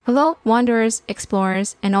Hello, wanderers,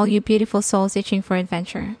 explorers, and all you beautiful souls itching for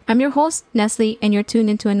adventure. I'm your host, Nestle, and you're tuned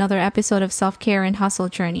into another episode of Self-Care and Hustle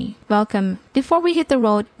Journey. Welcome. Before we hit the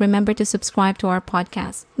road, remember to subscribe to our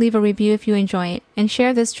podcast, leave a review if you enjoy it, and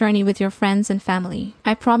share this journey with your friends and family.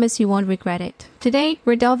 I promise you won't regret it. Today,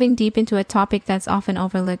 we're delving deep into a topic that's often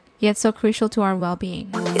overlooked, yet so crucial to our well-being.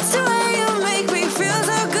 It's the way you make me feel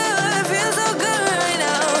so good, feel so good right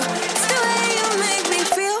now. It's the way you make me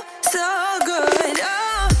feel so good.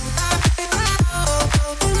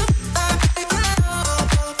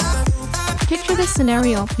 Picture this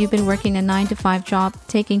scenario. You've been working a 9-to-5 job,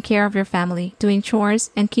 taking care of your family, doing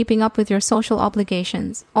chores, and keeping up with your social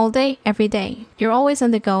obligations. All day, every day. You're always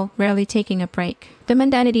on the go, rarely taking a break. The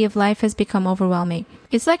mundanity of life has become overwhelming.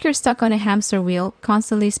 It's like you're stuck on a hamster wheel,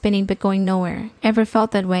 constantly spinning but going nowhere. Ever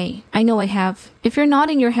felt that way? I know I have. If you're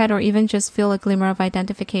nodding your head or even just feel a glimmer of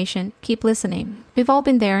identification, keep listening. We've all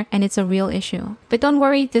been there, and it's a real issue. But don't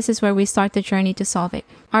worry, this is where we start the journey to solve it.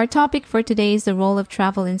 Our topic for today is the role of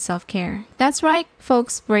travel in self-care. That's right,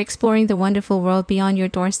 folks, we're exploring the wonderful world beyond your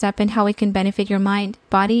doorstep and how it can benefit your mind,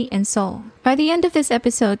 body, and soul. By the end of this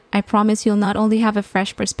episode, I promise you'll not only have a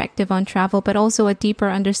fresh perspective on travel, but also a deeper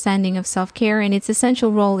understanding of self-care and its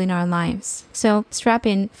essential role in our lives. So, strap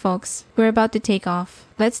in, folks. We're about to take off.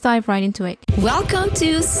 Let's dive right into it. Welcome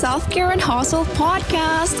to Self-Care and Hustle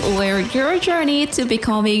Podcast, where your journey to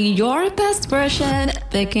becoming your best version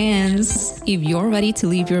begins. If you're ready to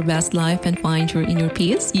live your best life and find your inner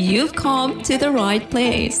peace, you've come to the right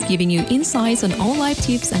place, giving you insights on all life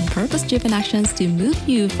tips and purpose-driven actions to move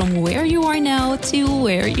you from where you are now to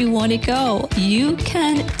where you want to go. You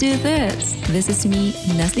can do this. This is me,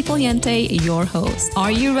 Nestle Poliente, your host.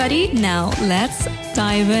 Are you ready? Now, let's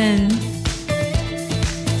dive in.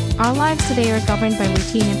 Our lives today are governed by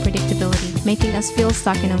routine and predictability, making us feel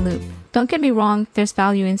stuck in a loop. Don't get me wrong, there's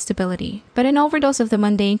value in stability. But an overdose of the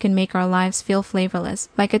mundane can make our lives feel flavorless,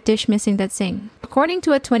 like a dish missing that zing. According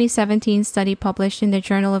to a 2017 study published in the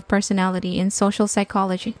Journal of Personality and Social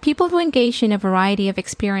Psychology, people who engaged in a variety of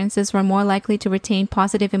experiences were more likely to retain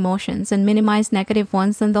positive emotions and minimize negative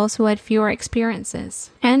ones than those who had fewer experiences.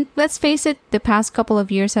 And let's face it, the past couple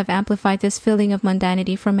of years have amplified this feeling of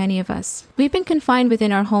mundanity for many of us. We've been confined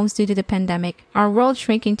within our homes due to the pandemic, our world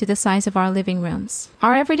shrinking to the size of our living rooms.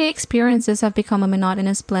 Our everyday experiences have become a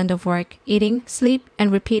monotonous blend of work, eating, sleep,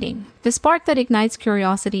 and repeating. The spark that ignites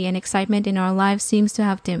curiosity and excitement in our lives seems to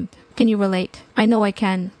have dimmed. Can you relate? I know I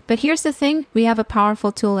can. But here's the thing, we have a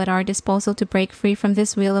powerful tool at our disposal to break free from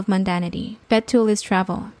this wheel of mundanity. That tool is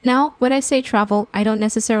travel. Now, when I say travel, I don't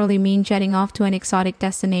necessarily mean jetting off to an exotic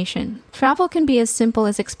destination. Travel can be as simple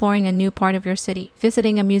as exploring a new part of your city,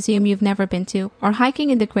 visiting a museum you've never been to, or hiking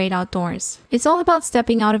in the great outdoors. It's all about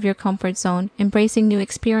stepping out of your comfort zone, embracing new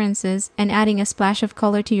experiences, and adding a splash of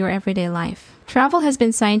color to your everyday life. Travel has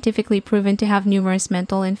been scientifically proven to have numerous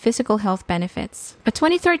mental and physical health benefits. A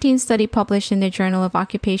 2013 study published in the Journal of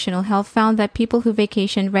Occupational Health found that people who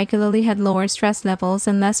vacationed regularly had lower stress levels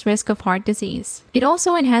and less risk of heart disease. It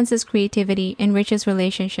also enhances creativity, enriches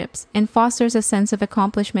relationships, and fosters a sense of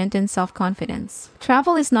accomplishment and self-confidence.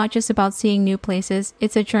 Travel is not just about seeing new places,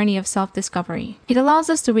 it's a journey of self-discovery. It allows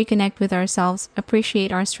us to reconnect with ourselves,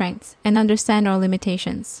 appreciate our strengths, and understand our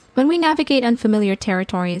limitations. When we navigate unfamiliar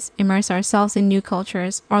territories, immerse ourselves in new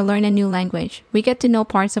cultures, or learn a new language, we get to know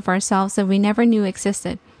parts of ourselves that we never knew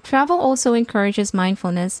existed. Travel also encourages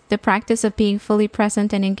mindfulness, the practice of being fully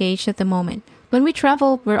present and engaged at the moment. When we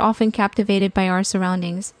travel, we're often captivated by our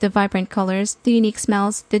surroundings, the vibrant colors, the unique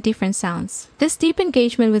smells, the different sounds. This deep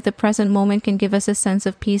engagement with the present moment can give us a sense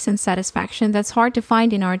of peace and satisfaction that's hard to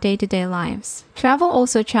find in our day-to-day lives. Travel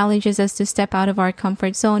also challenges us to step out of our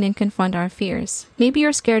comfort zone and confront our fears. Maybe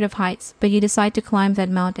you're scared of heights, but you decide to climb that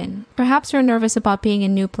mountain. Perhaps you're nervous about being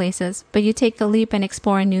in new places, but you take the leap and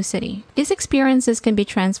explore a new city. These experiences can be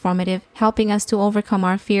transformative, helping us to overcome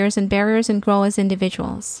our fears and barriers and grow as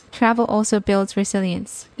individuals. Travel also builds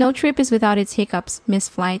resilience. No trip is without its hiccups,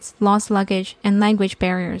 missed flights, lost luggage, and language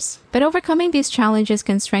barriers. But overcoming these challenges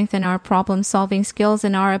can strengthen our problem-solving skills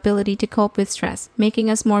and our ability to cope with stress, making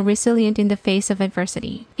us more resilient in the face of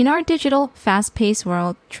adversity. In our digital, fast-paced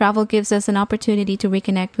world, travel gives us an opportunity to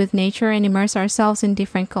reconnect with nature and immerse ourselves in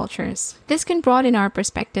different cultures. This can broaden our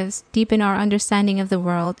perspectives, deepen our understanding of the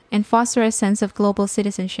world, and foster a sense of global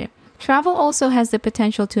citizenship. Travel also has the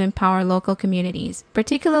potential to empower local communities,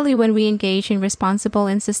 particularly when we engage in responsible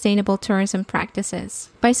and sustainable tourism practices.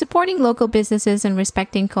 By supporting local businesses and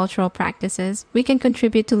respecting cultural practices, we can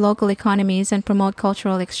contribute to local economies and promote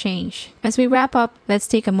cultural exchange. As we wrap up, let's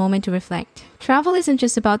take a moment to reflect. Travel isn't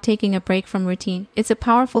just about taking a break from routine. It's a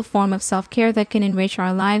powerful form of self-care that can enrich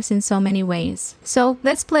our lives in so many ways. So,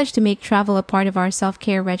 let's pledge to make travel a part of our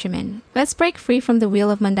self-care regimen. Let's break free from the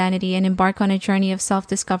wheel of mundanity and embark on a journey of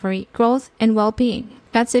self-discovery, growth, and well-being.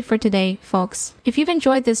 That's it for today, folks. If you've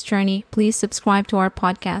enjoyed this journey, please subscribe to our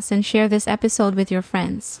podcast and share this episode with your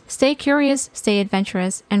friends. Stay curious, stay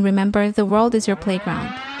adventurous, and remember, the world is your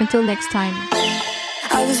playground. Until next time.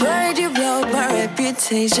 I was worried you blow my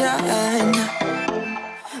reputation,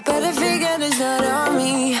 but I figured it's not on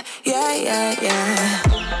me. Yeah.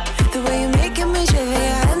 The way you're making me shiver,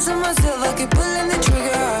 your hands on myself, I keep pulling the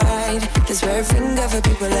trigger right. This red finger for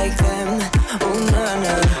people like them. Oh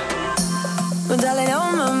no. Well, darling,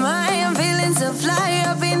 on my mind, I'm feeling so fly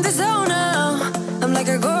up in the zone now. I'm like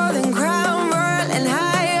a golden crown, whirling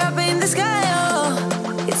high up in the sky.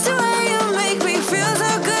 Oh, it's the way you make me feel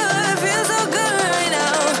so good, right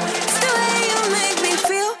now. It's the way you make me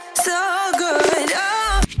feel so good.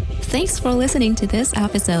 Oh. Thanks for listening to this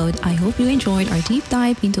episode. I hope you enjoyed our deep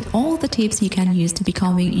dive into all the tips you can use to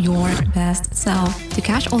becoming your best self. To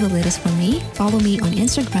catch all the latest from me, follow me on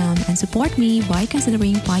Instagram and support me by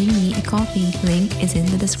considering buying me a coffee. Link is in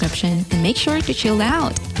the description. And make sure to chill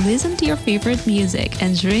out, listen to your favorite music,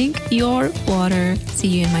 and drink your water. See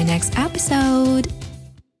you in my next episode.